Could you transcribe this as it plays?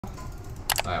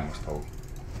I almost told.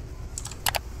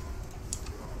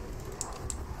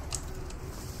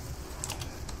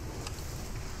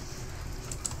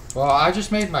 Well, I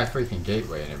just made my freaking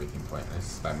gateway and everything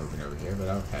pointless by moving over here, but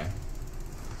okay.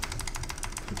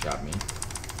 Good job, me.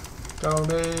 Go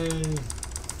me!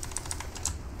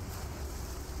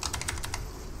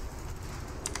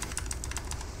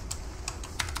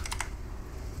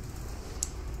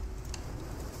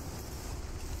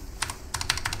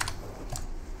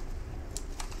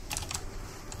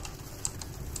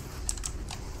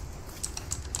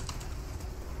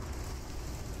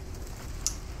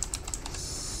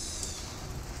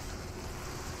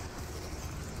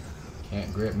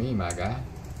 Can't grip me, my guy.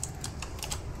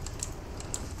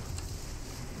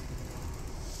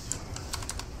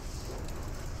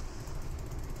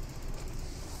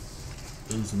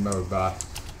 Easy mode, boss.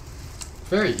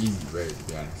 Very easy raid, to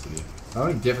be honest with you. The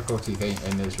only difficulty thing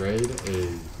in this raid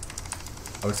is,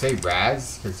 I would say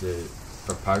Raz, because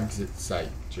for pugs it's like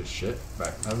just shit.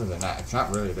 But other than that, it's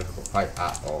not really a difficult fight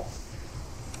at all.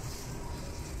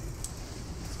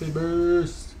 Speed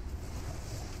boost.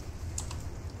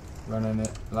 Running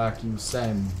it like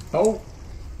Usain Bolt.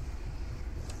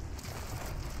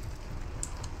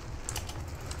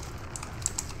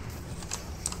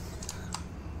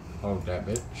 Hold that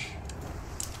bitch.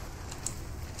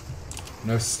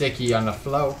 No sticky on the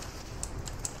flow.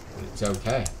 But it's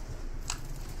okay.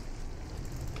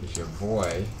 Cause your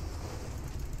boy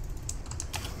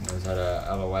knows how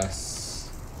to LOS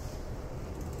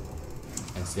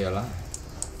and stay alive.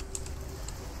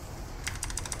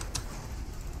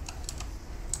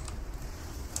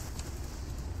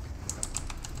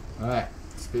 Alright,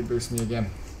 speed boost me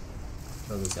again.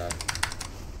 Throw this out.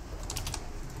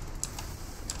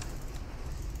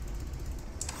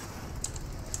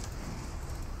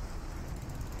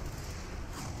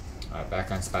 Alright,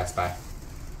 back on Spy.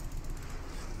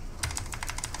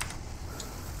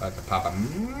 About to pop a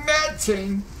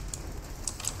matching.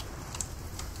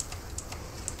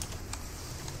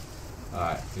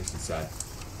 Alright, this is sad.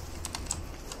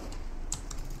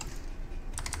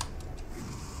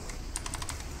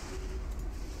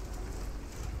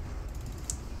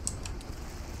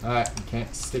 Alright, you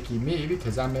can't sticky me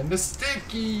because I'm in the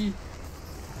sticky!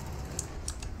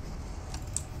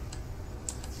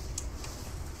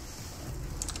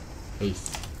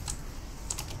 Peace.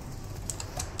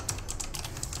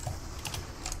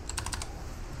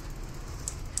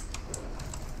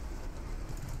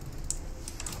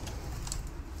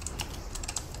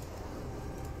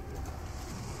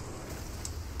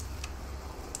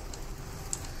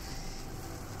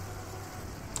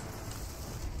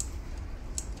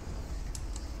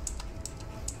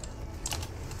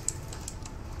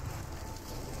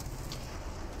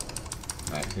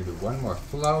 Alright, gonna do one more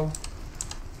flow.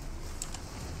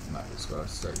 Might as well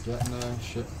start getting there.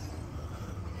 Shit.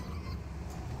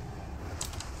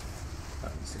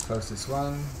 That was the closest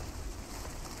one.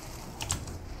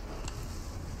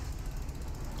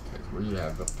 Because we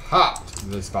have popped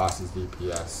this boss's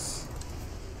DPS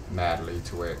madly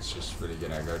to where it's just really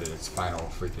gonna go to its final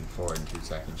freaking 4 in 2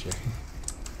 seconds here.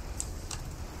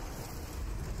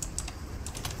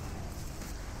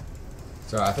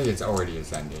 So I think it's already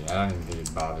ascending. I don't even think it's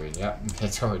bothering. Yep,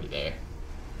 it's already there.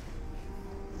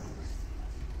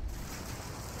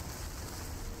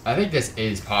 I think this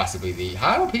is possibly the...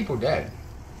 How are people dead?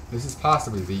 This is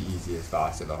possibly the easiest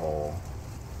boss of the whole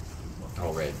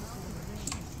raid.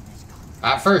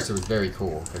 At first it was very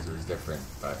cool because it was different,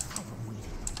 but...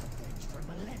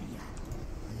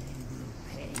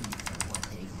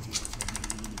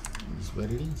 It's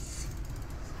what it is.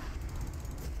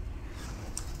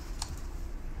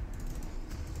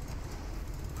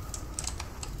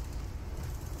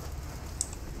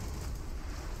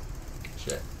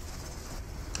 Shit.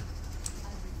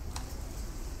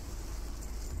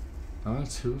 Only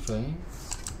 2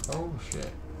 things? Oh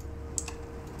shit.